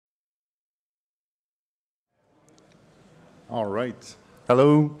All right.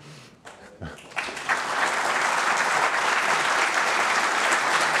 Hello.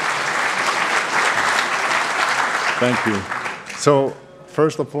 Thank you. So,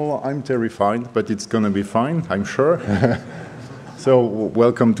 first of all, I'm terrified, but it's going to be fine, I'm sure. So,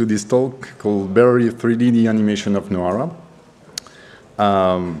 welcome to this talk called Barely 3D, the Animation of Noara.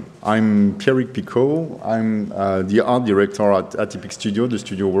 I'm Pierrick PICAUT. I'm the art director at Atypic Studio, the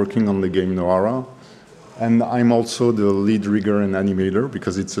studio working on the game Noara. And I'm also the lead rigger and animator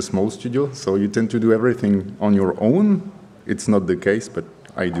because it's a small studio, so you tend to do everything on your own. It's not the case, but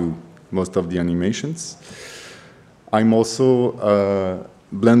I do most of the animations. I'm also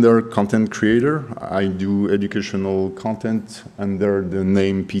a Blender content creator. I do educational content under the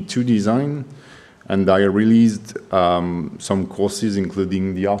name P2 Design. And I released some courses,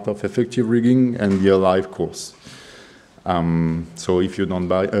 including the Art of Effective Rigging and the Alive course. So if you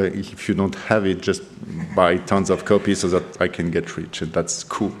don't have it, just buy tons of copies so that I can get rich, and that's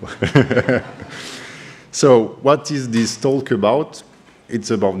cool. So what is this talk about?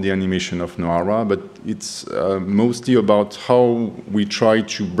 It's about the animation of Noara, but it's mostly about how we try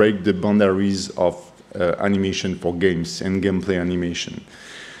to break the boundaries of animation for games and gameplay animation.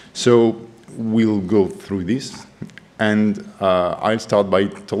 So we'll go through this, and I'll start by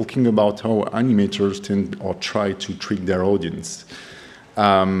talking about how animators tend or try to trick their audience.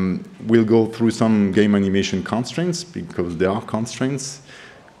 We'll go through some game animation constraints, because there are constraints,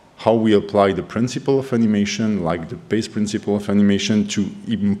 how we apply the principle of animation, like the base principle of animation, to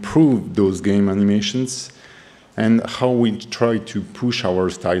improve those game animations, and how we try to push our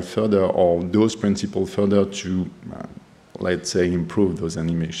style further, or those principles further, to, let's say, improve those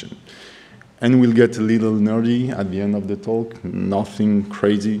animations. And we'll get a little nerdy at the end of the talk, nothing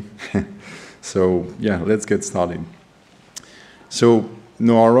crazy. So yeah, let's get started. So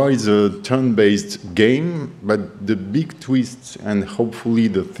Noara is a turn-based game, but the big twist, and hopefully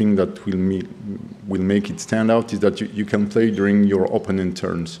the thing that will make it stand out, is that you can play during your opponent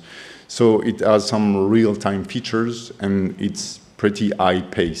turns. So it has some real-time features, and it's pretty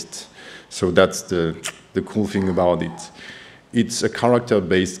high-paced. So that's the cool thing about it. It's a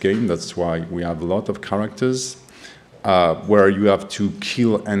character-based game, that's why we have a lot of characters, where you have to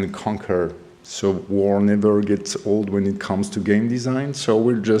kill and conquer. So war never gets old when it comes to game design, so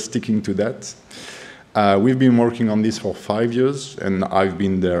we're just sticking to that. We've been working on this for 5 years, and I've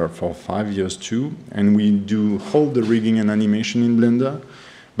been there for 5 years too, and we do all the rigging and animation in Blender,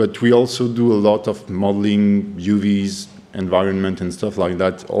 but we also do a lot of modeling, UVs, environment, and stuff like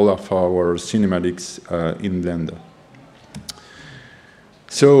that, all of our cinematics in Blender.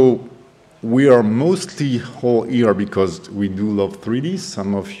 So we are mostly all here because we do love 3D.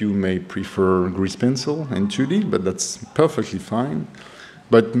 Some of you may prefer grease pencil and 2D, but that's perfectly fine.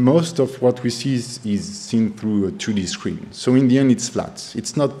 But most of what we see is seen through a 2D screen. So in the end, it's flat.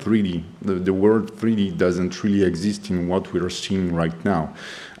 It's not 3D. The word 3D doesn't really exist in what we are seeing right now,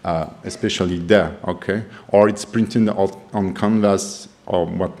 especially there, okay? Or it's printed on canvas or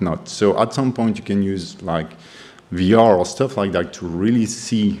whatnot. So at some point, you can use like VR or stuff like that to really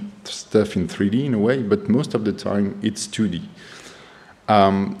see stuff in 3D in a way, but most of the time it's 2D.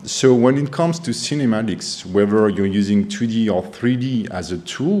 So when it comes to cinematics, whether you're using 2D or 3D as a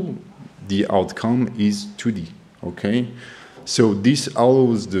tool, the outcome is 2D, okay? So this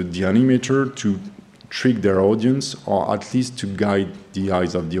allows the animator to trick their audience, or at least to guide the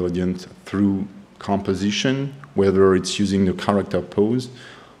eyes of the audience through composition, whether it's using the character pose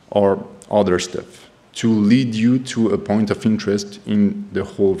or other stuff, to lead you to a point of interest in the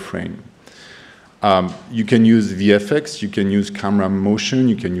whole frame. You can use VFX, you can use camera motion,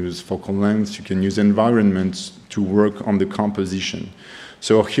 you can use focal lengths, you can use environments to work on the composition.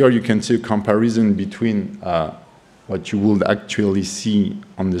 So here you can see a comparison between what you would actually see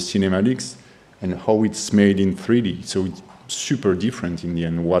on the cinematics and how it's made in 3D. So it's super different in the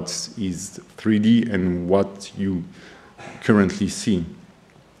end, what is 3D and what you currently see.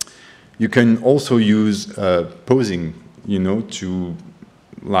 You can also use posing, to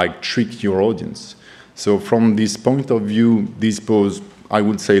like trick your audience. So from this point of view, this pose, I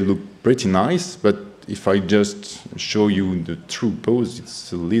would say, look pretty nice, but if I just show you the true pose,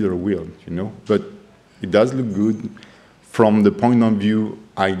 it's a little weird, But it does look good from the point of view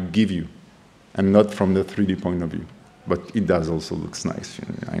I give you, and not from the 3D point of view. But it does also look nice,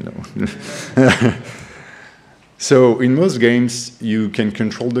 I know. So in most games, you can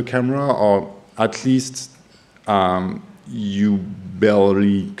control the camera, or at least you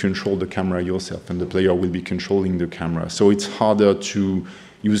barely control the camera yourself, and the player will be controlling the camera. So it's harder to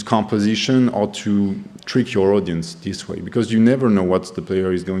use composition or to trick your audience this way, because you never know what the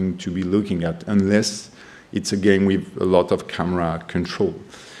player is going to be looking at unless it's a game with a lot of camera control.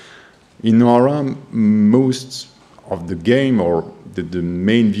 In Noara, most of the game, or the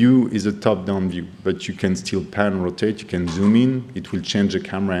main view, is a top-down view, but you can still pan, rotate, you can zoom in, it will change the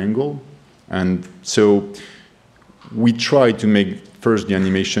camera angle. And so we try to make first the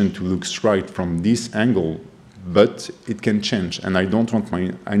animation to look right from this angle, but it can change, and I don't want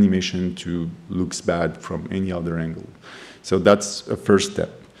my animation to look bad from any other angle. So that's a first step.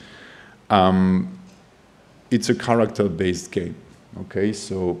 It's a character-based game, okay?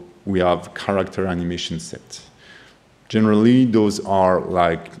 So we have character animation sets. Generally, those are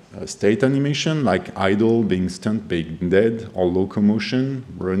like state animation, like idle, being stunned, being dead, or locomotion,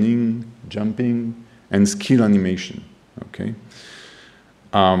 running, jumping, and skill animation, okay?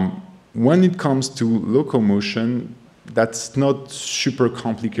 When it comes to locomotion, that's not super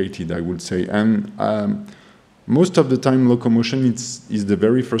complicated, I would say. And most of the time, locomotion is the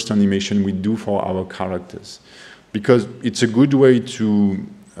very first animation we do for our characters, because it's a good way to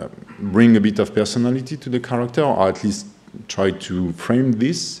bring a bit of personality to the character, or at least try to frame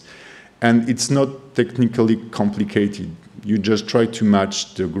this. And it's not technically complicated. You just try to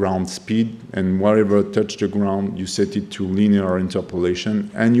match the ground speed, and wherever touch the ground, you set it to linear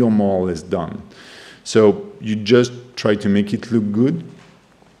interpolation, and you're more or less done. So you just try to make it look good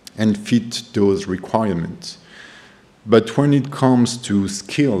and fit those requirements. But when it comes to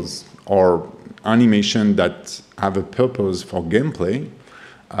skills or animation that have a purpose for gameplay,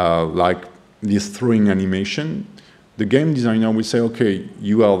 like this throwing animation, the game designer will say, okay,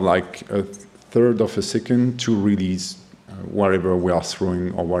 you have like a third of a second to release whatever we are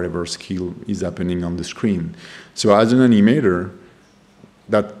throwing or whatever skill is happening on the screen. So as an animator,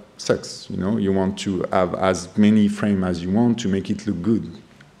 that sucks, you know? You want to have as many frames as you want to make it look good.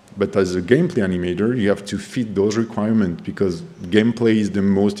 But as a gameplay animator, you have to fit those requirements, because gameplay is the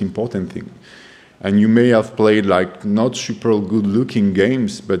most important thing. And you may have played like not super good looking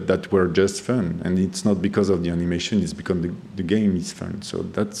games, but that were just fun. And it's not because of the animation, it's because the game is fun. So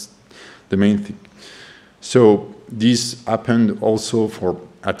that's the main thing. So this happened also for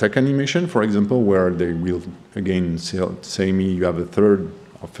attack animation, for example, where they will again say me, you have a third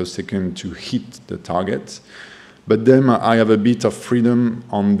of a second to hit the target. But then I have a bit of freedom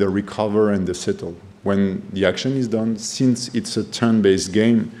on the recover and the settle. When the action is done, since it's a turn-based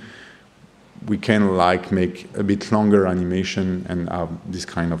game, we can like make a bit longer animation and have this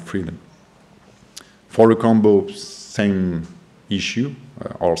kind of freedom. For a combo, same issue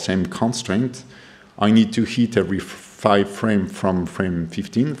or same constraint. I need to hit every 5 frames from frame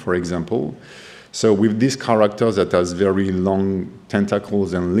 15, for example. So with this character that has very long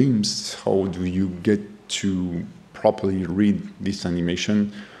tentacles and limbs, how do you get to properly read this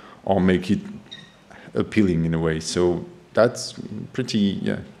animation or make it appealing in a way? So that's pretty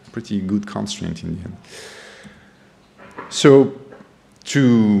good constraint in the end. So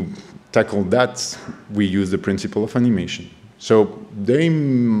to tackle that, we use the principle of animation. So there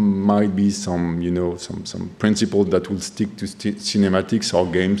might be some, you know, some principles that will stick to cinematics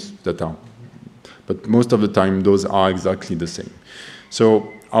or games that are, but most of the time those are exactly the same. So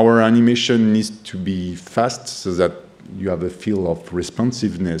our animation needs to be fast so that you have a feel of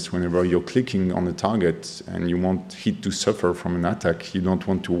responsiveness whenever you're clicking on a target and you want it to suffer from an attack. You don't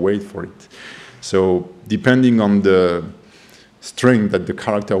want to wait for it. So depending on the strength that the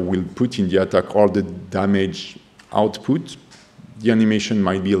character will put in the attack or the damage output, the animation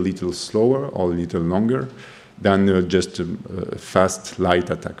might be a little slower or a little longer than just a fast, light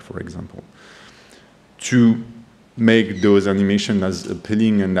attack, for example. To make those animations as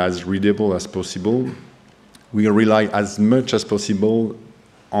appealing and as readable as possible, we rely as much as possible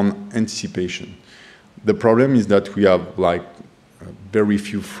on anticipation. The problem is that we have like very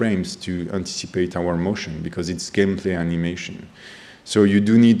few frames to anticipate our motion because it's gameplay animation. So you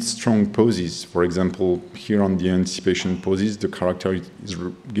do need strong poses. For example, here on the anticipation poses, the character is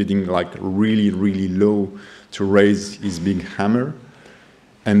getting like really, really low to raise his big hammer.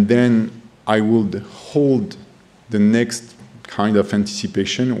 And then I would hold the next kind of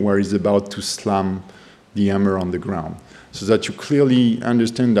anticipation where he's about to slam the hammer on the ground, so that you clearly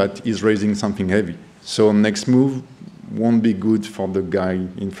understand that he's raising something heavy. So next move won't be good for the guy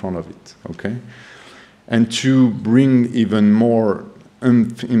in front of it, okay? And to bring even more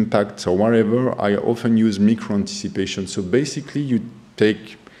impact or whatever, I often use micro-anticipation. So basically you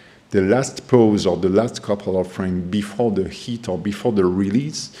take the last pose or the last couple of frames before the hit or before the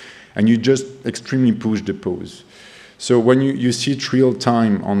release, and you just extremely push the pose. So when you see it real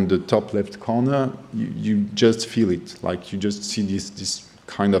time on the top left corner, you just feel it. Like you just see this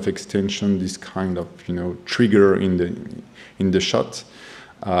kind of extension, this kind of, you know, trigger in the shot.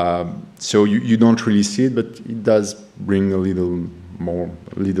 So you don't really see it, but it does bring a little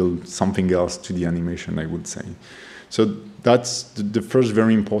something else to the animation, I would say. So that's the first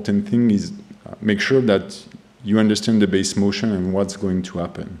very important thing, is make sure that you understand the base motion and what's going to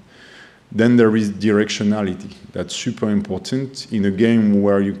happen. Then there is directionality. That's super important in a game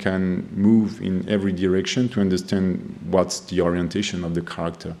where you can move in every direction to understand what's the orientation of the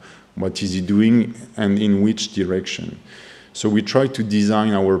character, what is he doing, and in which direction. So we try to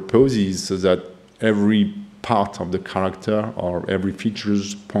design our poses so that every part of the character or every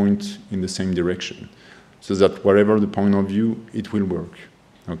features point in the same direction, so that whatever the point of view, it will work.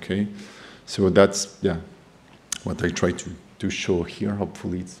 Okay, so that's what I try to show here.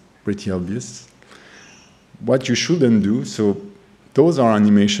 Hopefully it's pretty obvious. What you shouldn't do, so those are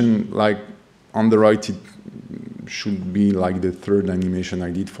animation, like on the right it should be like the third animation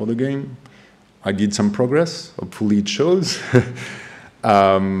I did for the game. I did some progress, hopefully it shows.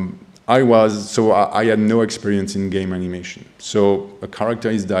 I had no experience in game animation. So a character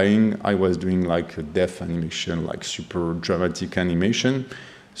is dying, I was doing like a death animation, like super dramatic animation.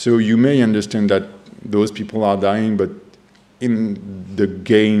 So you may understand that those people are dying, but in the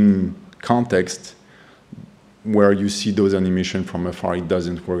game context, where you see those animations from afar, it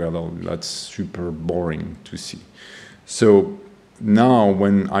doesn't work at all. That's super boring to see. So now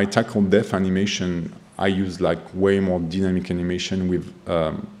when I tackle death animation, I use like way more dynamic animation with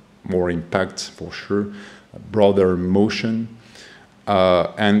more impact for sure, broader motion,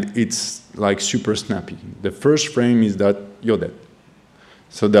 and it's like super snappy. The first frame is that you're dead.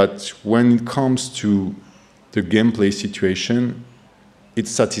 So that when it comes to the gameplay situation,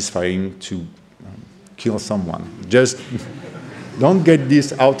 it's satisfying to kill someone. Just don't get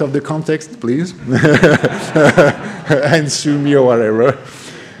this out of the context, please, and sue me or whatever.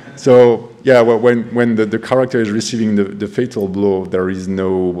 So yeah, well, when the character is receiving the fatal blow, there is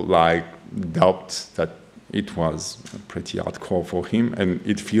no like doubt that it was pretty hardcore for him, and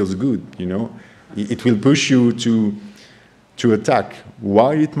it feels good, you know. It will push you to attack.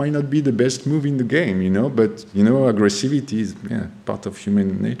 Why it might not be the best move in the game, you know, but you know, aggressivity is part of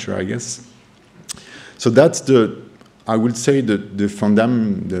human nature, I guess. So that's I would say the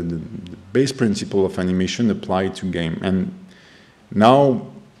base principle of animation applied to game. And now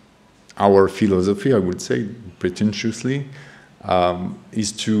our philosophy, I would say, pretentiously,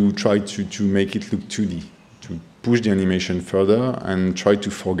 is to try to make it look 2D, to push the animation further and try to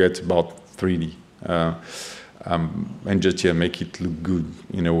forget about 3D. And just make it look good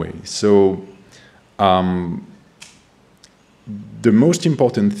in a way. So the most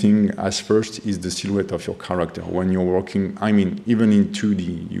important thing as first is the silhouette of your character. When you're working, I mean, even in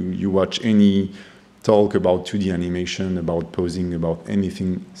 2D, you watch any talk about 2D animation, about posing, about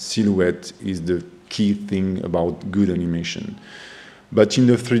anything, silhouette is the key thing about good animation. But in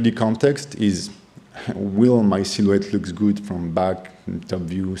the 3D context is, will my silhouette looks good from back, top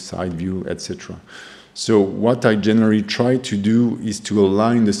view, side view, etc. So what I generally try to do is to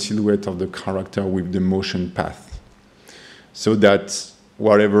align the silhouette of the character with the motion path, so that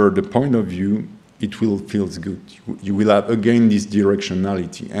whatever the point of view, it will feel good. You will have, again, this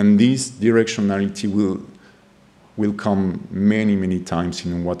directionality. And this directionality will come many, many times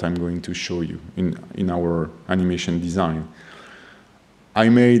in what I'm going to show you in our animation design. I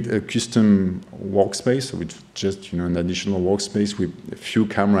made a custom workspace, which is just an additional workspace with a few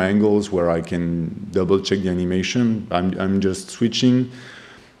camera angles where I can double check the animation. I'm just switching,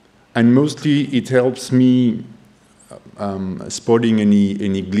 and mostly it helps me spotting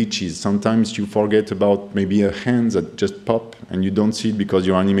any glitches. Sometimes you forget about maybe a hand that just pop and you don't see it because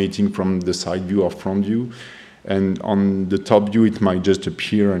you're animating from the side view or front view, and on the top view it might just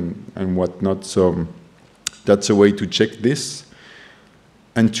appear and whatnot. So that's a way to check this.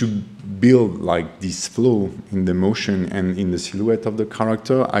 And to build like this flow in the motion and in the silhouette of the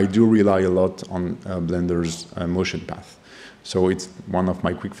character, I do rely a lot on Blender's motion path. So it's one of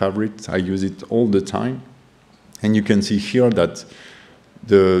my quick favorites. I use it all the time. And you can see here that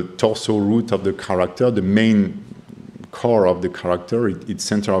the torso root of the character, the main core of the character, its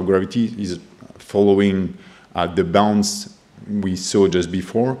center of gravity is following the bounce we saw just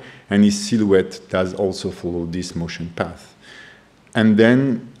before, and his silhouette does also follow this motion path. And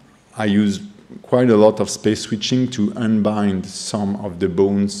then I use quite a lot of space switching to unbind some of the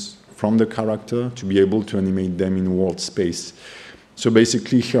bones from the character to be able to animate them in world space. So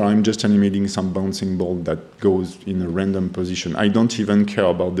basically here I'm just animating some bouncing ball that goes in a random position. I don't even care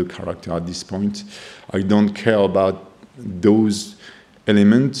about the character at this point. I don't care about those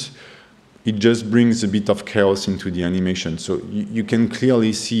elements. It just brings a bit of chaos into the animation. So you can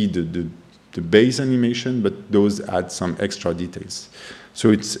clearly see the base animation, but those add some extra details. So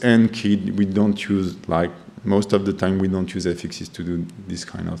it's N-keyed. We don't use, like, most of the time we don't use FXs to do this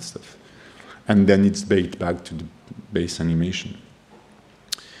kind of stuff. And then it's baked back to the base animation.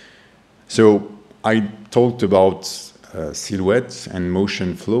 So I talked about silhouette and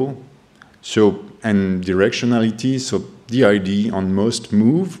motion flow, and directionality. So the idea on most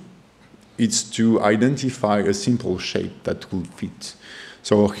move is to identify a simple shape that will fit.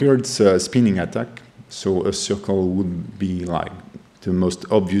 So here it's a spinning attack. So a circle would be like the most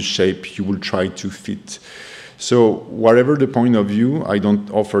obvious shape you will try to fit. So whatever the point of view, I don't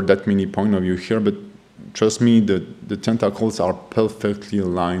offer that many point of view here, but trust me, the tentacles are perfectly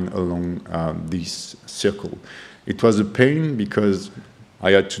aligned along this circle. It was a pain because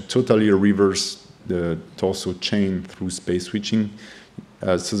I had to totally reverse the torso chain through space switching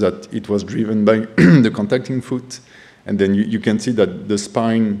so that it was driven by the contacting foot. And then you can see that the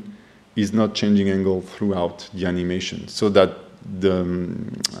spine is not changing angle throughout the animation, so that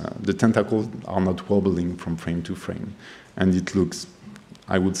the tentacles are not wobbling from frame to frame. And it looks,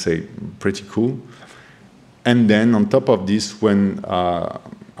 I would say, pretty cool. And then on top of this, when our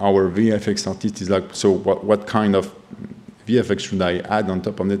VFX artist is like, so what kind of VFX should I add on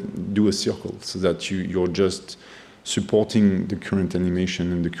top of it? Do a circle, so that you're just supporting the current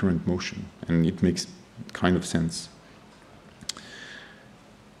animation and the current motion. And it makes kind of sense.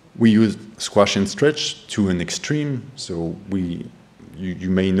 We use squash and stretch to an extreme. So you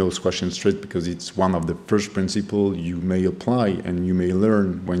may know squash and stretch because it's one of the first principles you may apply and you may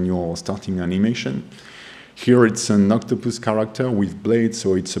learn when you're starting animation. Here it's an octopus character with blades,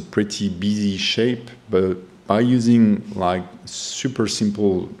 so it's a pretty busy shape, but by using like super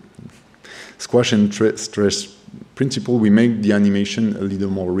simple squash and stretch principle, we make the animation a little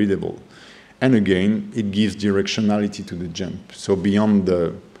more readable. And again, it gives directionality to the jump. So beyond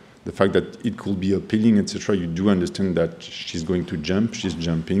the fact that it could be appealing, etc., you do understand that she's going to jump, she's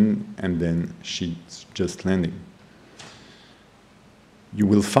jumping, and then she's just landing. You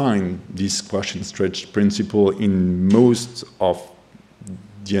will find this squash and stretch principle in most of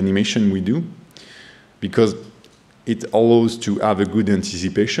the animation we do, because it allows to have a good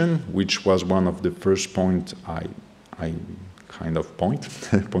anticipation, which was one of the first points I kind of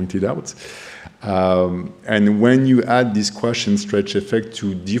pointed out. And when you add this squash and stretch effect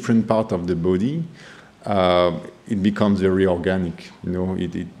to different parts of the body, it becomes very organic. You know,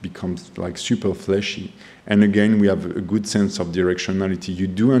 it becomes like super fleshy. And again, we have a good sense of directionality. You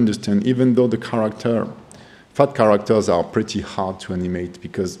do understand, even though the fat characters are pretty hard to animate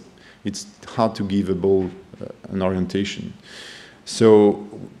because it's hard to give a ball an orientation. So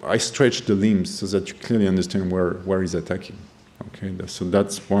I stretch the limbs so that you clearly understand where he's attacking. Okay, so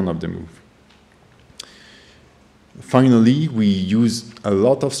that's one of the moves. Finally, we use a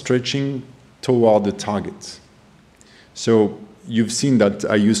lot of stretching toward the target. So you've seen that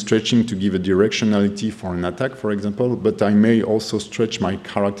I use stretching to give a directionality for an attack, for example, but I may also stretch my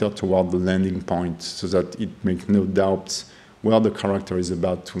character toward the landing point so that it makes no doubt where the character is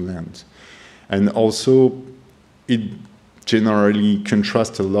about to land. And also, it generally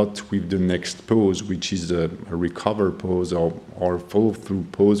contrasts a lot with the next pose, which is a recover pose or follow-through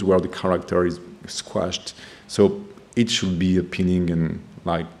pose where the character is squashed. So it should be appealing and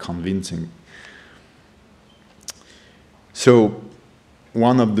like convincing. So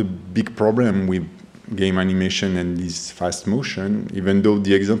one of the big problems with game animation and this fast motion, even though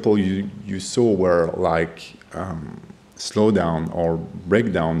the example you saw were like slowdown or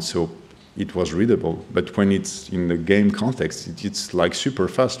breakdown, so it was readable. But when it's in the game context, it's like super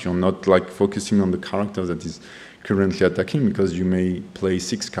fast. You're not like focusing on the character that is currently attacking because you may play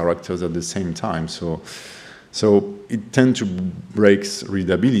 6 characters at the same time. So it tends to break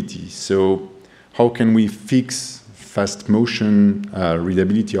readability. So how can we fix fast motion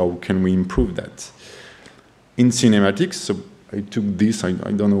readability? How can we improve that? In cinematics, so I took this, I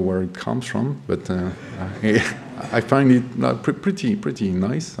don't know where it comes from, but I find it pretty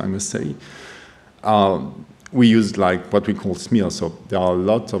nice, I must say. We use like what we call smears, so there are a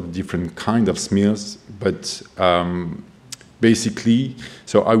lot of different kinds of smears, but basically,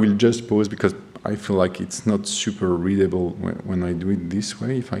 so I will just pause because I feel like it's not super readable when I do it this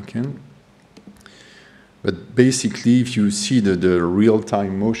way, if I can. But basically, if you see the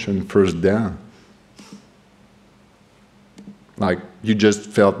real-time motion first there, like you just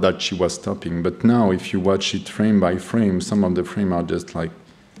felt that she was stopping. But now, if you watch it frame by frame, some of the frames are just like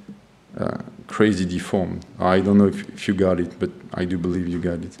crazy deformed. I don't know if you got it, but I do believe you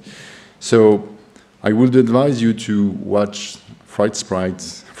got it. So I would advise you to watch Fright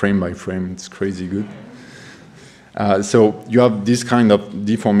Sprites frame by frame. It's crazy good. So you have this kind of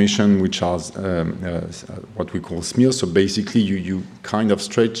deformation, which has what we call smears. So basically, you kind of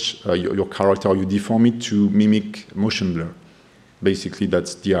stretch your character, you deform it to mimic motion blur. Basically,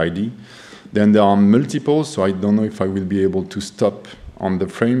 that's the idea. Then there are multiples, so I don't know if I will be able to stop on the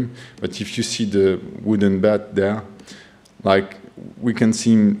frame, but if you see the wooden bat there, like we can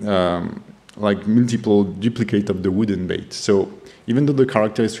see like multiple duplicate of the wooden bait. So even though the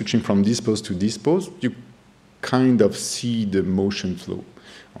character is switching from this pose to this pose, you kind of see the motion flow,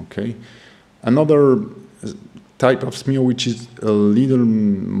 okay? Another type of smear which is a little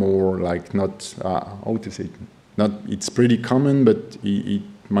more like not, how to say it, not, it's pretty common, but it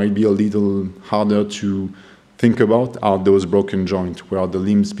might be a little harder to think about are those broken joints where the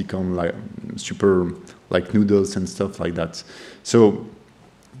limbs become like super like noodles and stuff like that. So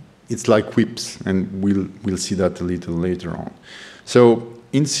it's like whips, and we'll see that a little later on. So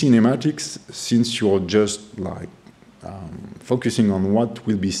in cinematics, since you're just like focusing on what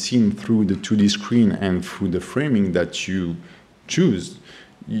will be seen through the 2D screen and through the framing that you choose,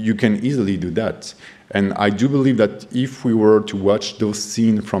 you can easily do that. And I do believe that if we were to watch those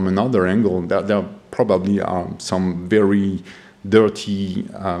scenes from another angle, that there probably are some very dirty,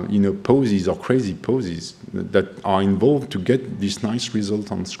 poses or crazy poses that are involved to get this nice result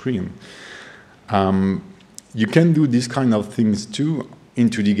on screen. You can do these kind of things too in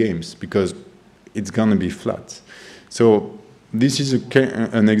 2D games because it's gonna be flat. So this is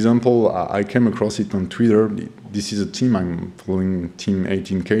an example. I came across it on Twitter. This is a team I'm following, Team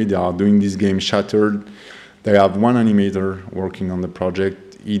 18K. They are doing this game Shattered. They have one animator working on the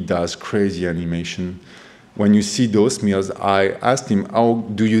project. He does crazy animation. When you see those smears, I asked him, how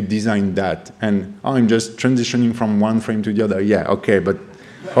do you design that? And I'm just transitioning from one frame to the other. Yeah, okay, but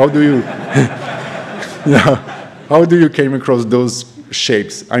how do you, how do you came across those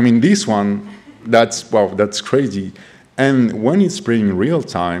shapes? I mean, this one, that's crazy. And when it's playing in real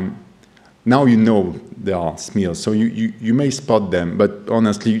time, now you know there are smears. So you may spot them, but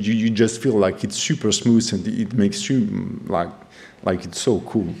honestly, you just feel like it's super smooth and it makes you like it's so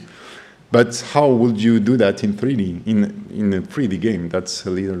cool. But how would you do that in 3D? In a 3D game, that's a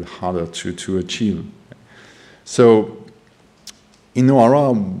little harder to achieve. So in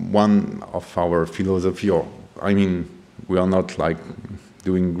Noara, one of our philosophy, we are not like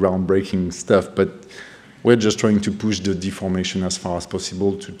doing groundbreaking stuff, but we're just trying to push the deformation as far as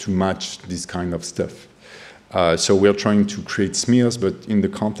possible to match this kind of stuff. So we're trying to create smears, but in the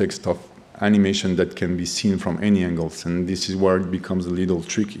context of animation that can be seen from any angles, and this is where it becomes a little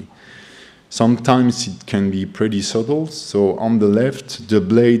tricky. Sometimes it can be pretty subtle. So on the left, the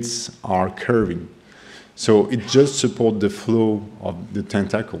blades are curving. So it just supports the flow of the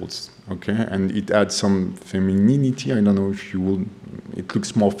tentacles, okay? And it adds some femininity. I don't know if you will, it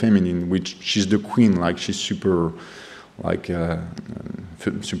looks more feminine, which she's the queen, like she's super, like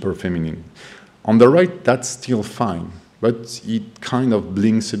super feminine. On the right, that's still fine, but it kind of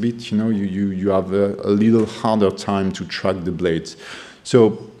blinks a bit, you have a little harder time to track the blades.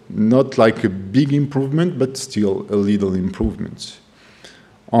 So not like a big improvement, but still a little improvement.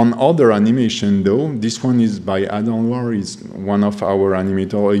 On other animation, though, this one is by Noara. He's one of our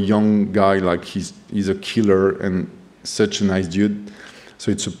animators, a young guy, like he's a killer and such a nice dude. So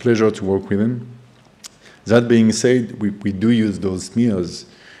it's a pleasure to work with him. That being said, we do use those smears,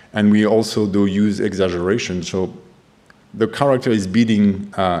 and we also do use exaggeration. So the character is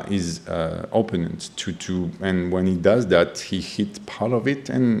beating his opponent and when he does that, he hits part of it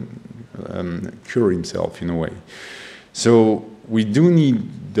and cure himself in a way. So we do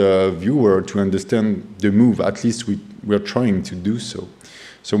need the viewer to understand the move. At least we're trying to do so.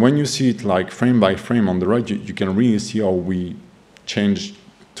 So when you see it like frame by frame on the right, you can really see how we change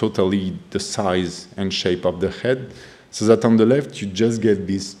totally the size and shape of the head, so that on the left you just get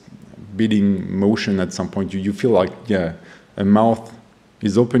this beating motion at some point. You feel like, yeah, a mouth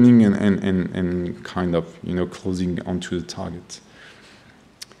is opening and kind of, closing onto the target.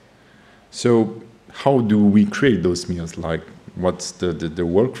 So how do we create those smears? Like, what's the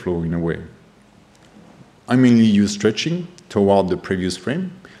workflow in a way? I mainly use stretching toward the previous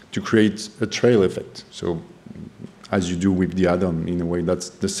frame to create a trail effect. So as you do with the add-on, in a way, that's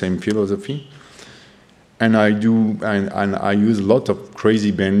the same philosophy. And I use a lot of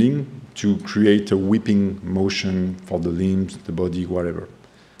crazy bending to create a whipping motion for the limbs, the body, whatever.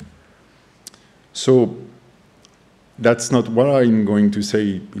 So that's not what I'm going to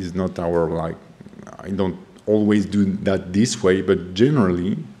say is not our, I don't always do that this way, but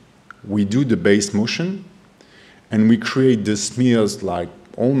generally we do the base motion and we create the smears like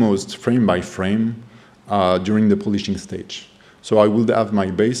almost frame by frame during the polishing stage. So I would have my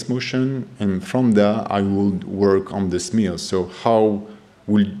base motion, and from there I would work on the smears. So how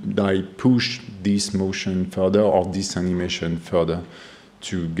would I push this motion further or this animation further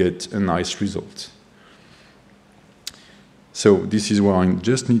to get a nice result? So this is where I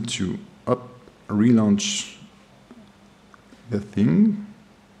just need to relaunch the thing.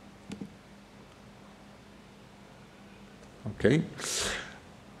 Okay.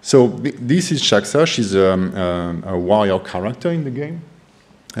 So this is Shaksa. She's a warrior character in the game.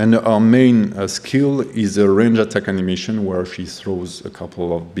 And our main skill is a range attack animation where she throws a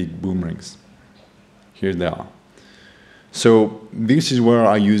couple of big boomerangs. Here they are. So this is where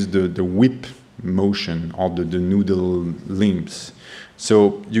I use the whip motion or the noodle limbs.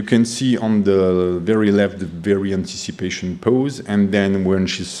 So you can see on the very left the very anticipation pose, and then when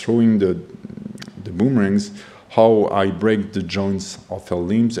she's throwing the boomerangs, how I break the joints of her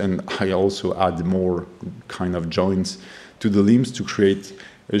limbs, and I also add more kind of joints to the limbs to create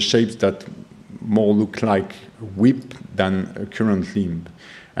a shape that more look like a whip than a current limb.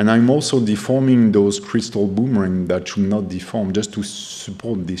 And I'm also deforming those crystal boomerang that should not deform just to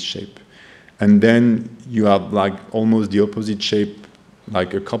support this shape. And then you have like almost the opposite shape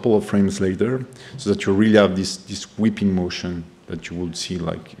like a couple of frames later, so that you really have this whipping motion that you would see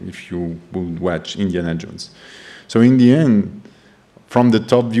like if you would watch Indiana Jones. So in the end, from the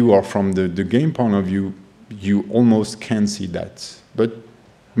top view or from the game point of view, you almost can't see that. But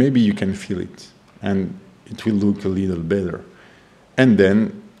maybe you can feel it, and it will look a little better. And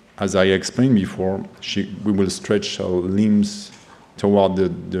then, as I explained before, we will stretch our limbs toward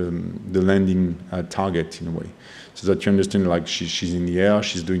the landing target in a way, so that you understand like she's in the air,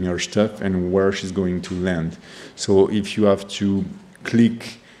 she's doing her stuff, and where she's going to land. So if you have to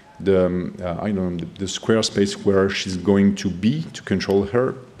click the square space where she's going to be to control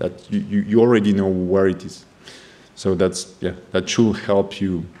her, that you already know where it is. So that should help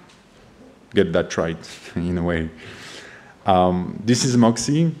you get that right in a way. This is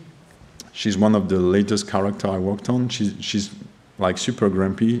Moxie. She's one of the latest characters I worked on. She's like super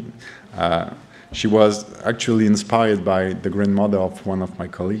grumpy. She was actually inspired by the grandmother of one of my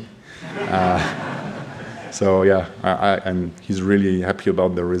colleagues. So yeah, and he's really happy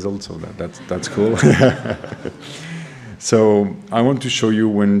about the results of that. That's cool. So I want to show you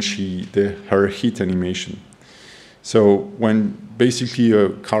when her hit animation. So when basically a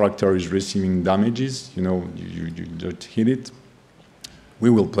character is receiving damages, you just hit it, we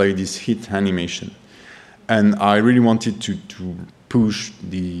will play this hit animation. And I really wanted to push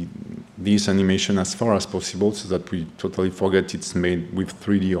this animation as far as possible so that we totally forget it's made with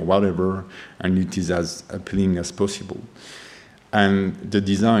 3D or whatever, and it is as appealing as possible. And the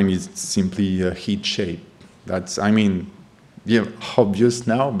design is simply a hit shape. That's, I mean, yeah, obvious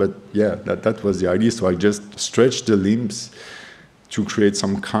now, but yeah, that was the idea. So I just stretched the limbs to create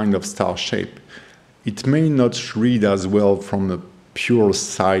some kind of star shape. It may not read as well from a pure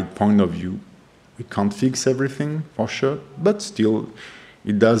side point of view. We can't fix everything for sure, but still,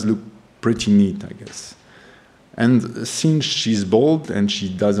 it does look pretty neat, I guess. And since she's bold and she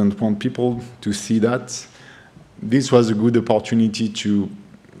doesn't want people to see that, this was a good opportunity to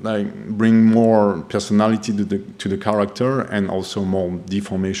bring more personality to the character, and also more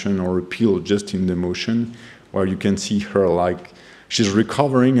deformation or appeal just in the motion, where you can see her like she's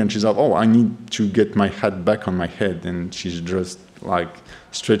recovering and she's like, oh, I need to get my hat back on my head, and she's just like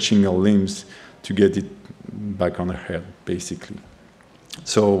stretching her limbs to get it back on her head, basically.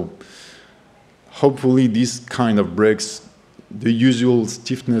 So hopefully this kind of breaks the usual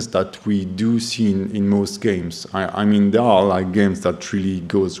stiffness that we do see in most games. I mean, there are like games that really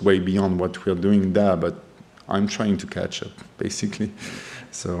goes way beyond what we're doing there, but I'm trying to catch up, basically.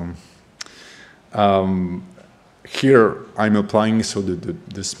 So here I'm applying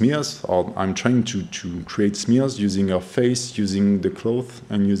the smears, or I'm trying to create smears using her face, using the cloth,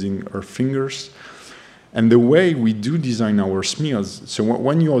 and using her fingers. And the way we do design our smears, so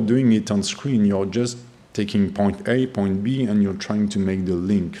when you're doing it on screen, you're just taking point A, point B, and you're trying to make the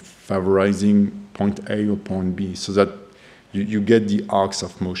link, favorizing point A or point B, so that you get the arcs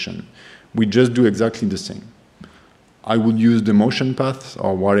of motion. We just do exactly the same. I would use the motion path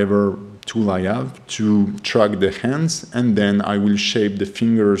or whatever tool I have to track the hands, and then I will shape the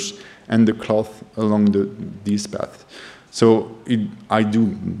fingers and the cloth along this path. So I do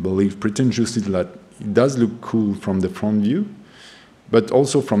believe pretentiously that it does look cool from the front view, but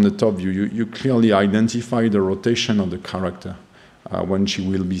also from the top view. You clearly identify the rotation of the character. When she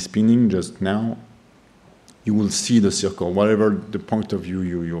will be spinning just now, you will see the circle, whatever the point of view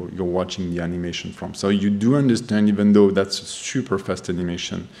you're watching the animation from. So you do understand, even though that's a super fast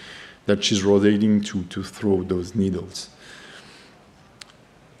animation, that she's rotating to throw those needles.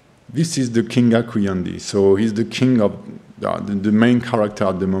 This is the King Akuyandi. So he's the king of the main character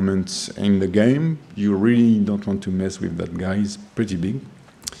at the moment in the game. You really don't want to mess with that guy. He's pretty big.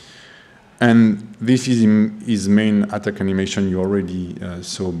 And this is his main attack animation you already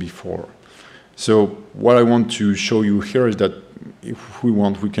saw before. So what I want to show you here is that if we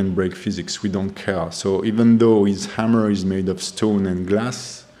want, we can break physics. We don't care. So even though his hammer is made of stone and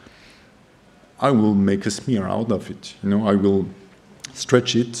glass, I will make a smear out of it. You know, I will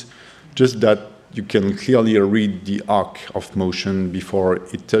stretch it, just that you can clearly read the arc of motion before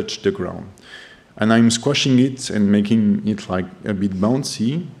it touched the ground. And I'm squashing it and making it like a bit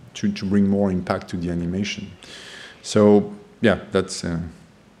bouncy to bring more impact to the animation. So yeah, that's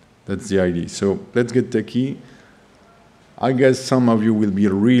the idea. So let's get techie. I guess some of you will be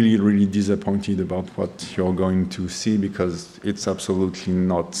really, really disappointed about what you're going to see because it's absolutely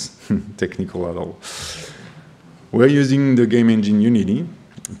not technical at all. We're using the game engine Unity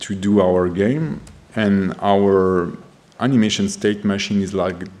to do our game, and our animation state machine is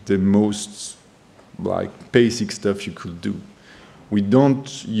like the most basic stuff you could do. We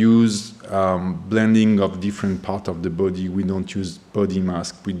don't use blending of different parts of the body. We don't use body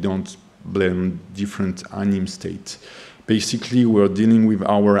mask. We don't blend different anim states. Basically, we're dealing with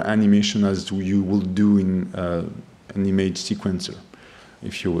our animation as you would do in an image sequencer,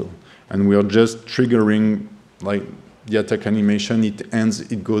 if you will. And we are just triggering like the attack animation. It ends,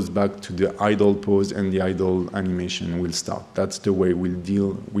 it goes back to the idle pose, and the idle animation will start. That's the way we'll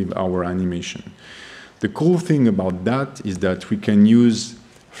deal with our animation. The cool thing about that is that we can use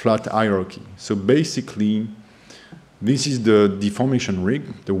flat hierarchy. So basically, this is the deformation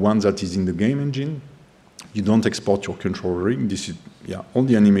rig, the one that is in the game engine. You don't export your control rig. This is, yeah, all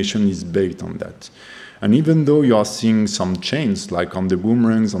the animation is based on that. And even though you are seeing some chains, like on the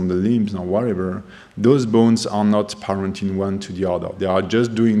boomerangs, on the limbs, or whatever, those bones are not parenting one to the other. They are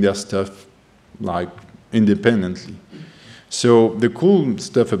just doing their stuff like independently. So the cool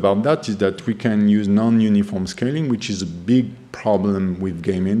stuff about that is that we can use non-uniform scaling, which is a big problem with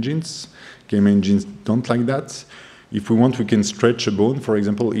game engines. Game engines don't like that. If we want, we can stretch a bone, for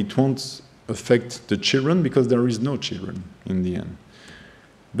example. It won't affect the children because there is no children in the end.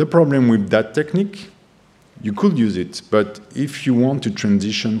 The problem with that technique, you could use it, but if you want to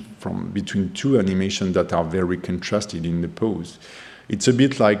transition between two animations that are very contrasted in the pose, it's a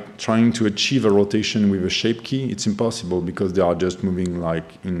bit like trying to achieve a rotation with a shape key. It's impossible because they are just moving like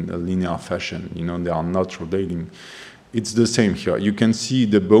in a linear fashion. You know, they are not rotating. It's the same here. You can see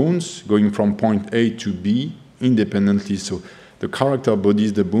the bones going from point A to B independently. So the character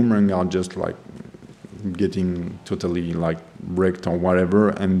bodies, the boomerang, are just like getting totally like wrecked or whatever,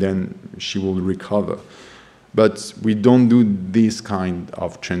 and then she will recover. But we don't do this kind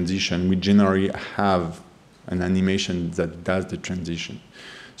of transition. We generally have an animation that does the transition.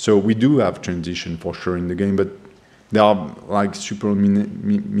 So we do have transition for sure in the game, but they are like super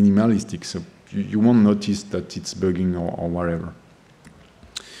minimalistic, so you won't notice that it's bugging or whatever.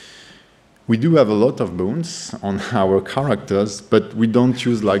 We do have a lot of bones on our characters, but we don't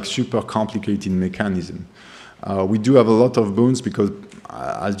use like super complicated mechanism. We do have a lot of bones because,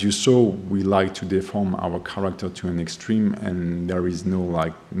 as you saw, we like to deform our character to an extreme, and there is no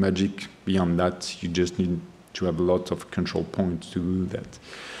like magic beyond that. You just need to have a lot of control points to do that.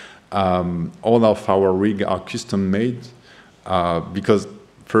 All of our rigs are custom made because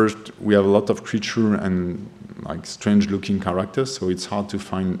first we have a lot of creature and like strange looking characters, so it's hard to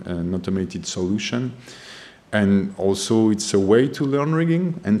find an automated solution. And also it's a way to learn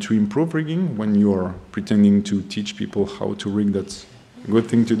rigging and to improve rigging. When you are pretending to teach people how to rig, that's a good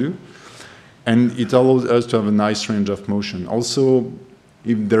thing to do. And it allows us to have a nice range of motion. Also,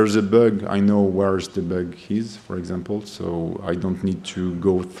 if there's a bug, I know where the bug is, for example, so I don't need to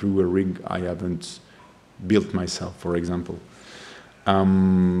go through a rig I haven't built myself, for example.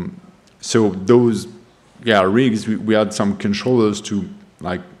 So those rigs, we had some controllers to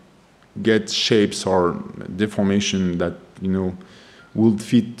like get shapes or deformation that, you know, would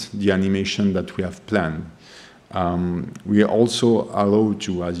fit the animation that we have planned. We are also allowed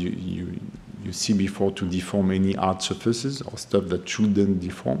to, as you see before, to deform any hard surfaces or stuff that shouldn't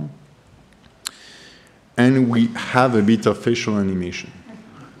deform. And we have a bit of facial animation.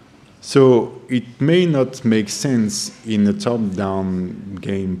 So it may not make sense in a top-down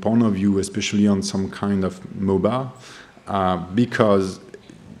game point of view, especially on some kind of MOBA, because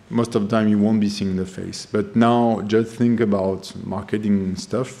most of the time you won't be seeing the face. But now just think about marketing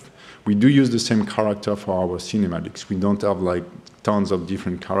stuff. We do use the same character for our cinematics. We don't have like tons of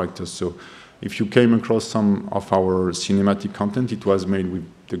different characters. So if you came across some of our cinematic content, it was made with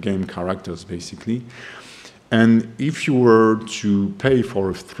the game characters, basically. And if you were to pay for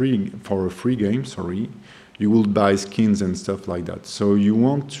a free game, sorry, you will buy skins and stuff like that. So you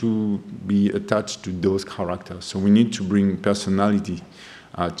want to be attached to those characters. So we need to bring personality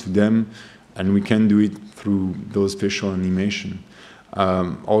to them, and we can do it through those facial animation.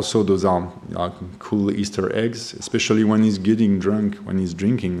 Also, those are cool Easter eggs, especially when he's getting drunk, when he's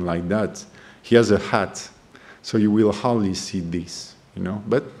drinking like that. He has a hat, so you will hardly see this, you know,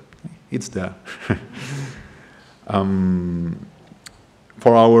 but it's there.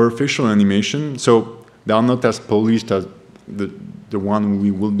 For our facial animation, so they are not as polished as the one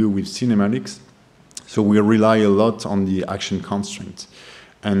we will do with cinematics. So we rely a lot on the action constraint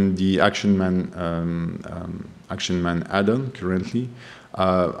and the Action Man add-on currently.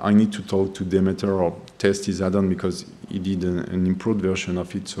 I need to talk to Demeter or test his add-on because he did an improved version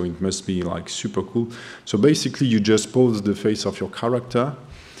of it, so it must be like super cool. So basically, you just pose the face of your character,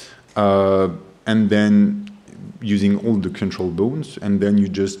 and then using all the control bones, and then you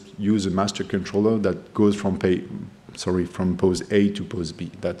just use a master controller that goes from pose A to pose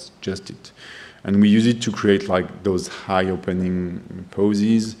B. That's just it. And we use it to create like those high opening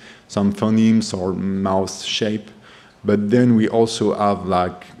poses, some phonemes or mouth shape. But then we also have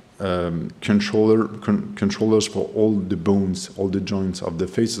like controllers for all the bones, all the joints of the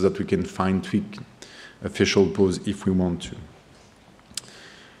face, so that we can fine tweak a facial pose if we want to.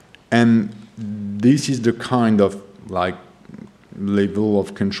 And this is the kind of like level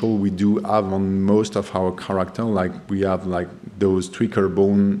of control we do have on most of our character. Like we have like those tweaker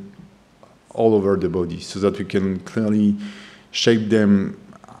bone all over the body, so that we can clearly shape them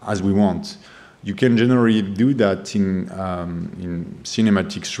as we want. You can generally do that in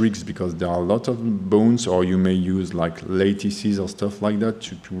cinematics rigs because there are a lot of bones, or you may use like lattices or stuff like that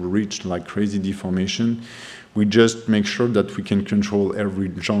to reach like crazy deformation. We just make sure that we can control every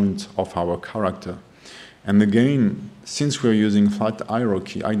joint of our character. And again, since we're using flat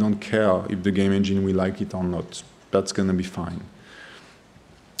hierarchy, I don't care if the game engine will like it or not. That's going to be fine.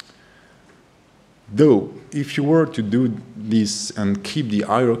 Though, if you were to do this and keep the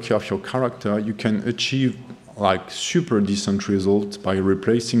hierarchy of your character, you can achieve like super decent results by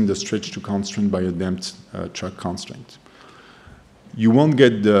replacing the stretch to constraint by a damped track constraint. You won't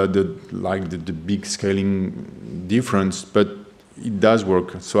get the big scaling difference, but it does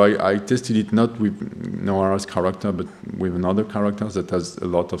work. So I tested it not with Noara's character, but with another character that has a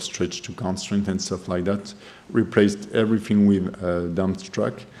lot of stretch to constraint and stuff like that. Replaced everything with a damped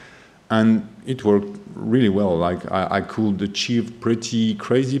track. And it worked really well. Like I could achieve pretty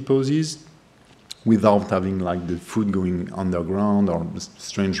crazy poses without having like the foot going underground or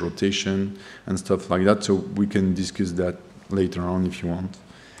strange rotation and stuff like that. So we can discuss that later on if you want.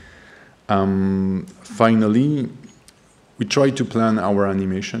 Finally, we try to plan our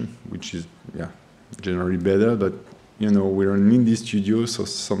animation, which is generally better. But you know, we're an indie studio, so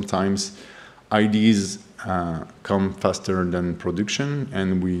sometimes ideas come faster than production,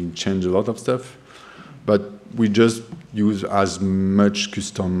 and we change a lot of stuff. But we just use as much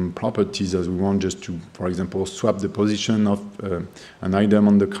custom properties as we want, just to, for example, swap the position of an item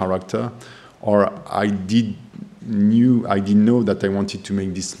on the character. Or I did know that I wanted to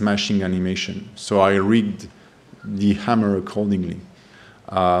make this smashing animation, so I rigged the hammer accordingly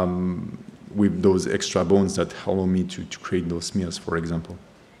with those extra bones that allow me to create those smears, for example.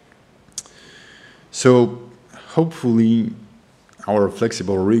 So hopefully our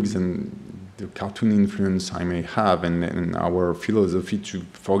flexible rigs and the cartoon influence I may have and our philosophy to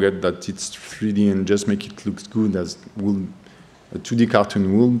forget that it's 3D and just make it look good as a 2D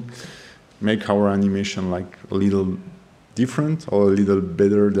cartoon will make our animation like a little different or a little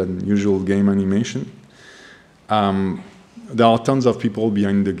better than usual game animation. There are tons of people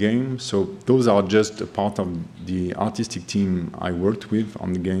behind the game, so those are just a part of the artistic team I worked with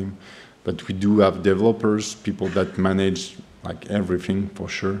on the game. But we do have developers, people that manage like everything for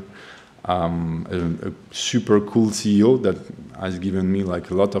sure. A super cool CEO that has given me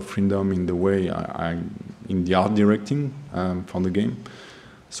like a lot of freedom in the way in the art directing for the game.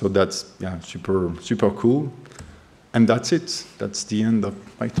 So that's super cool. And that's it. That's the end of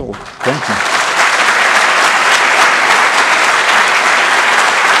my talk. Thank you.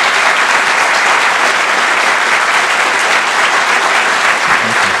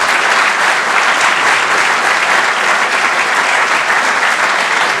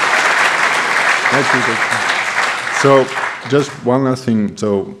 So just one last thing.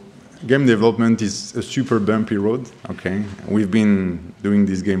 So game development is a super bumpy road, okay? We've been doing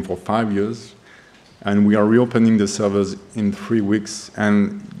this game for 5 years, and we are reopening the servers in 3 weeks,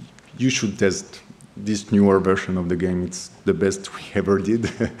 and you should test this newer version of the game. It's the best we ever did.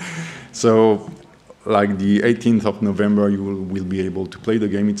 So like the 18th of November, you will be able to play the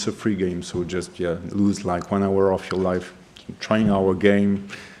game. It's a free game, so just lose like 1 hour of your life trying our game,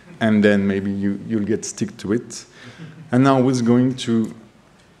 and then maybe you'll get stick to it. And now who's going to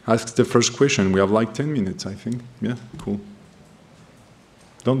ask the first question? We have like 10 minutes, I think. Yeah, cool.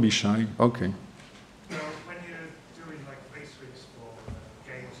 Don't be shy. Okay. So when you're doing like face rigs for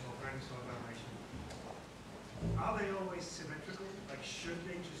games or any sort of animation, are they always symmetrical? Like, should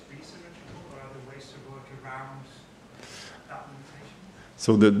they just be symmetrical, or are there ways to work around that limitation?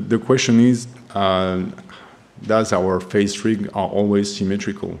 So the question is, does our face rig are always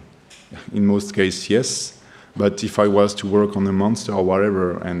symmetrical? In most cases, yes. But if I was to work on a monster or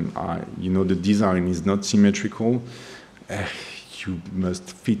whatever, and the design is not symmetrical, you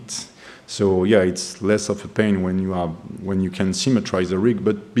must fit. So yeah, it's less of a pain when you can symmetrize a rig.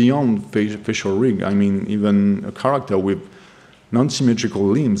 But beyond facial rig, I mean, even a character with non-symmetrical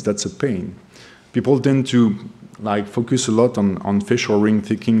limbs, that's a pain. People tend to like focus a lot on facial rig,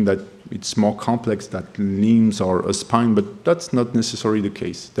 thinking that it's more complex, that limbs or a spine, but that's not necessarily the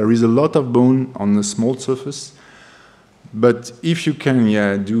case. There is a lot of bone on a small surface, but if you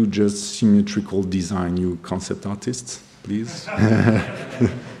can, do just symmetrical design, you concept artists, please. How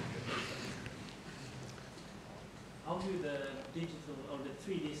do the digital or the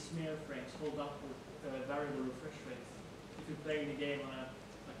 3D smear frames hold up with variable refresh rates if you play the game on a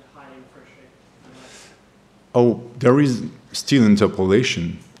high refresh rate? Oh, there is still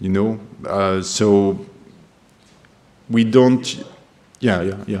interpolation, so we don't. Yes,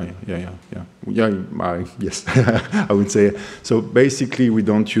 I would say. So basically, we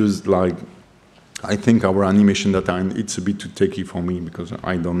don't use like. I think our animation data, and it's a bit too techy for me because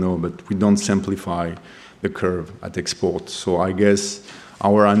I don't know, but we don't simplify the curve at export. So I guess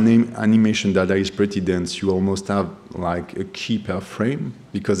our animation data is pretty dense. You almost have like a key per frame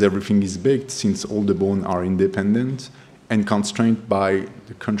because everything is baked since all the bones are independent and constrained by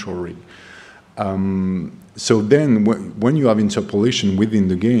the control rig. So then when you have interpolation within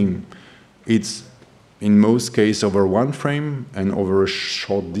the game, it's in most cases over 1 frame and over a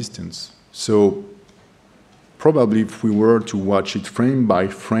short distance. So probably if we were to watch it frame by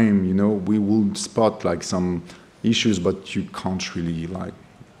frame, we would spot like some issues, but you can't really like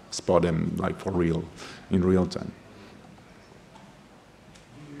spot them like for real, in real time.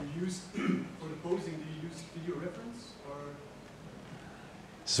 Do you use, for the posing, do you use video reference? Or?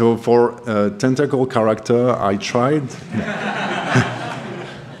 So for a tentacle character, I tried.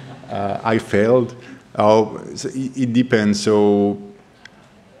 I failed. So it depends.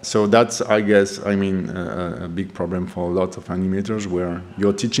 So that's, I guess, a big problem for a lot of animators where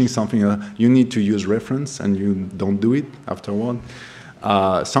you're teaching something, you need to use reference and you don't do it afterward.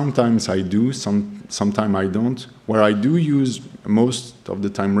 Sometimes I do, sometimes I don't. Where I do use most of the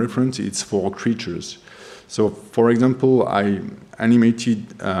time reference, it's for creatures. So, for example, I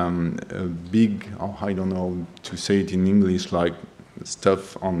animated a big, I don't know to say it in English, like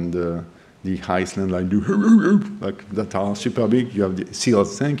stuff on the Iceland, like that are super big. You have the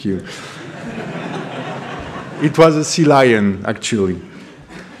seals, thank you. It was a sea lion, actually.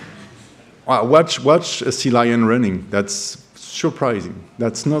 Watch a sea lion running. That's surprising.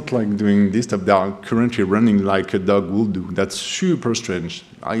 That's not like doing this stuff. They are currently running like a dog would do. That's super strange.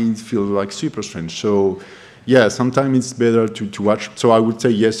 I feel like super strange. So, yeah, sometimes it's better to watch. So I would say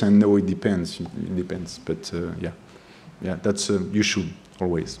yes and no. It depends. It depends. But yeah, that's you should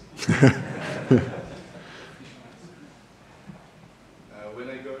always. When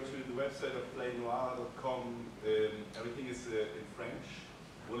I go to the website of playnoara.com, everything is in French.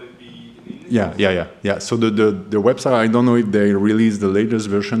 Will it be in English? Yeah. So the website, I don't know if they released the latest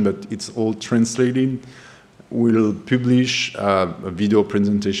version, but it's all translated. We'll publish a video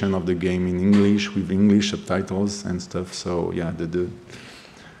presentation of the game in English with English subtitles and stuff. So yeah,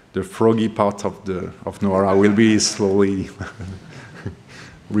 the froggy part of Noara will be slowly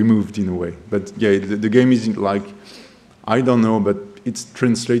removed in a way. But yeah, the game is like, I don't know, but it's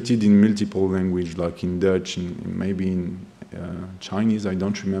translated in multiple languages, like in Dutch, maybe in Chinese, I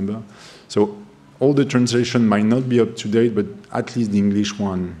don't remember. So all the translation might not be up to date, but at least the English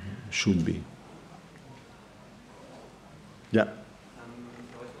one should be. Yeah. I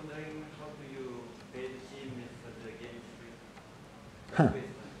was wondering, how do you pay the team if the game is free?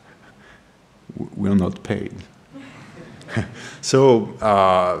 We're not paid. So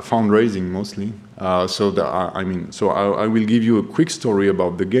fundraising mostly. So I will give you a quick story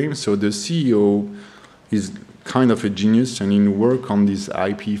about the game. So the CEO is kind of a genius, and he worked on this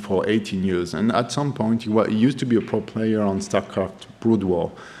IP for 18 years. And at some point, he used to be a pro player on StarCraft Brood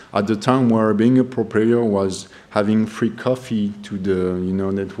War. At the time where being a pro player was having free coffee to the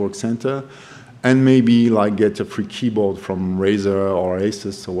network center, and maybe like get a free keyboard from Razer or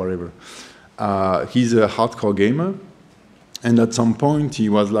Asus or whatever. He's a hardcore gamer, and at some point he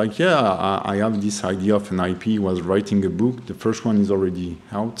was like, yeah, I have this idea of an IP. He was writing a book. The first one is already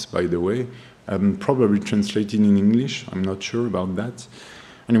out, by the way, probably translated in English. I'm not sure about that.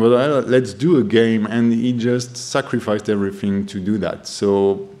 And he was like, let's do a game, and he just sacrificed everything to do that.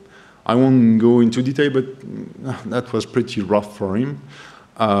 So I won't go into detail, but that was pretty rough for him.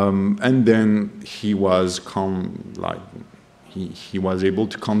 And then he was he was able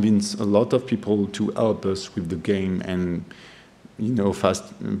to convince a lot of people to help us with the game, and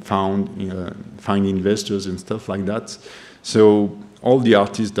find investors and stuff like that. So all the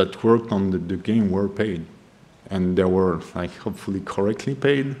artists that worked on the game were paid, and they were like hopefully correctly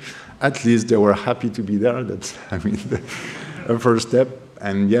paid. At least they were happy to be there. That's the first step.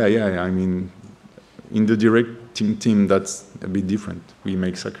 And I mean, in the directing team, that's a bit different. We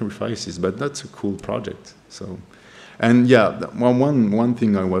make sacrifices, but that's a cool project. So, and one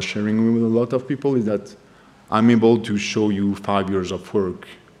thing I was sharing with a lot of people is that I'm able to show you 5 years of work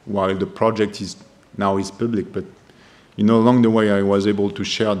while the project is public, but along the way I was able to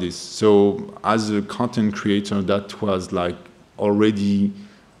share this. So as a content creator, that was like already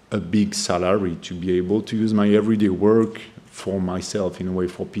a big salary to be able to use my everyday work for myself, in a way,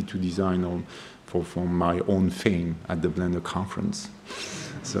 for P2 design or for my own fame at the Blender conference.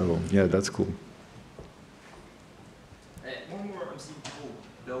 So yeah, that's cool. More and more I'm seeing people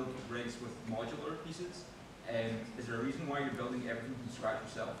build rigs with modular pieces. And is there a reason why you're building everything from scratch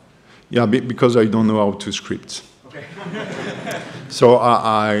yourself? Yeah, because I don't know how to script. Okay. So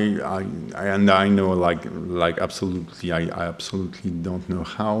I know like absolutely, I absolutely don't know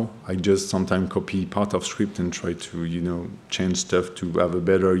how. I just sometimes copy part of script and try to change stuff to have a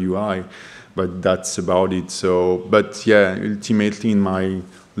better UI, but that's about it. So, but yeah, ultimately in my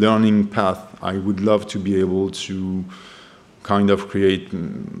learning path, I would love to be able to kind of create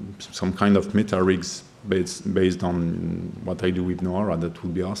some kind of meta rigs based on what I do with Noara. That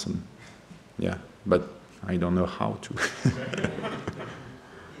would be awesome. Yeah, but I don't know how to.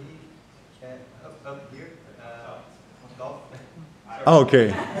 Up here, golf. Oh, okay.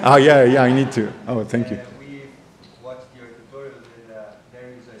 Yeah, I need to. Oh, thank you. We watched your tutorial, and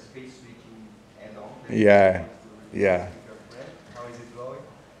there is a space switching add-on. Yeah. How is it going?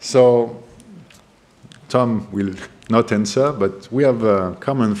 So, Tom will not answer, but we have a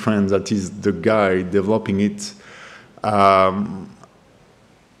common friend that is the guy developing it.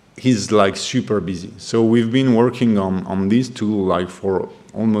 He's like super busy. So we've been working on this tool like for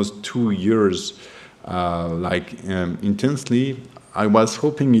almost 2 years, intensely. I was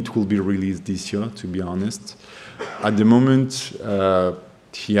hoping it will be released this year, to be honest. At the moment,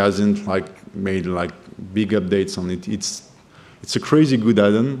 he hasn't made big updates on it. It's a crazy good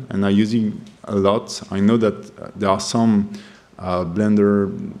add-on, and I'm using a lot. I know that there are some Blender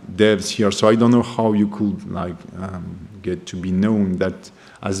devs here, so I don't know how you could get to be known that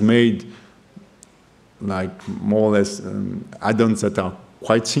has made more or less add-ons that are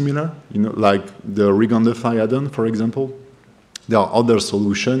quite similar, like the Rig on the Fly add-on, for example. There are other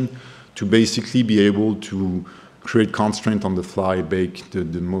solutions to basically be able to create constraint on the fly, bake the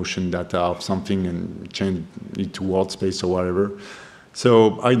motion data of something and change it to world space or whatever.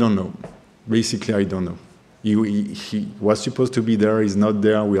 So I don't know. Basically, I don't know. He was supposed to be there. He's not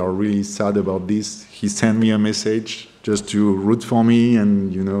there. We are really sad about this. He sent me a message just to root for me,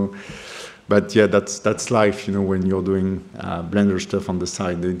 and but yeah, that's life. When you're doing Blender stuff on the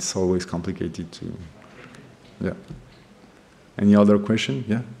side, it's always complicated to. Yeah. Any other question?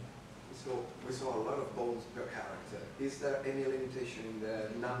 Yeah. So we saw a lot of bones per character. Is there any limitation in the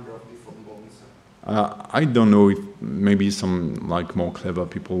number of different bones? I don't know if maybe some more clever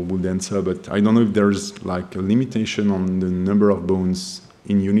people would answer, but I don't know if there's a limitation on the number of bones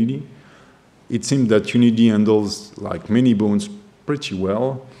in Unity. It seems that Unity handles many bones pretty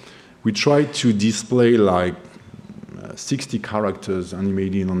well. We tried to display 60 characters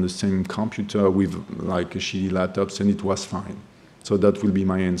animated on the same computer with a shitty laptops, and it was fine. So that will be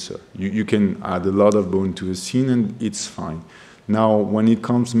my answer. You can add a lot of bone to a scene, and it's fine. Now, when it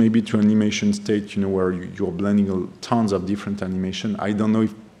comes maybe to animation state, where you're blending tons of different animation, I don't know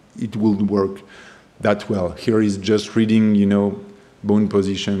if it will work that well. Here is just reading, bone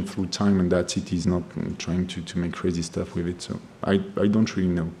position through time, and that's it. He's not trying to make crazy stuff with it. So I don't really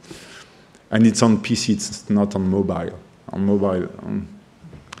know. And it's on PC, it's not on mobile. On mobile,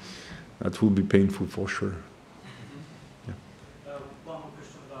 that will be painful for sure. Yeah. One more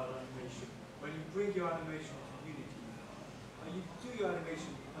question about animation. When you bring your animation to Unity, you do your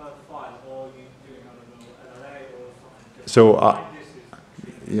animation per file, or you doing, LLA or something? So,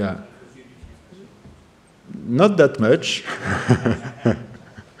 yeah. Not that much.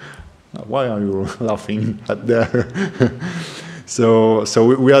 Why are you laughing at that? So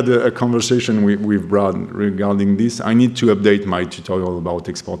we had a conversation with Brad regarding this. I need to update my tutorial about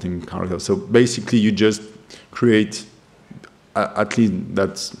exporting characters. So basically, you just create, at least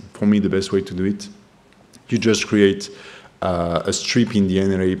that's, for me, the best way to do it. You just create a strip in the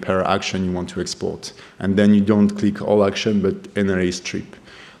NRA per action you want to export. And then you don't click all action, but NRA strip.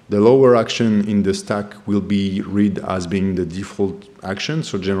 The lower action in the stack will be read as being the default action.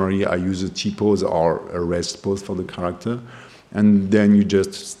 So generally, I use a T-pose or a rest pose for the character. And then you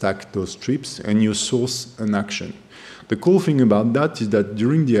just stack those strips and you source an action. The cool thing about that is that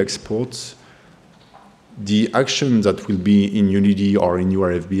during the exports, the action that will be in Unity or in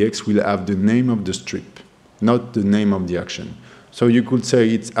your FBX will have the name of the strip, not the name of the action. So you could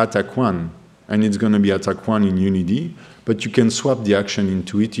say it's attack 1, and it's going to be attack 1 in Unity, but you can swap the action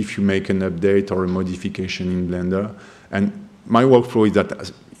into it if you make an update or a modification in Blender. And my workflow is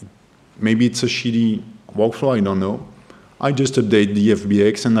that maybe it's a shitty workflow, I don't know. I just update the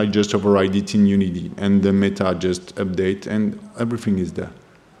FBX and I just override it in Unity, and the meta just update, and everything is there.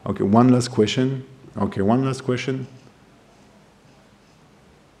 Okay, one last question. Okay, one last question.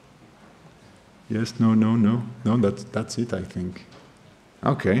 Yes, no, that's it, I think.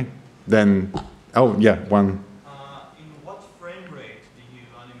 Okay, then, oh yeah, one. In what frame rate do you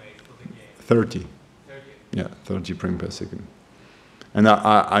animate for the game? 30. 30? Yeah, 30 frames per second. And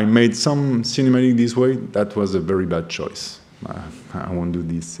I made some cinematic this way. That was a very bad choice. I won't do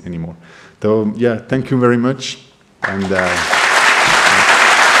this anymore. So yeah, thank you very much. And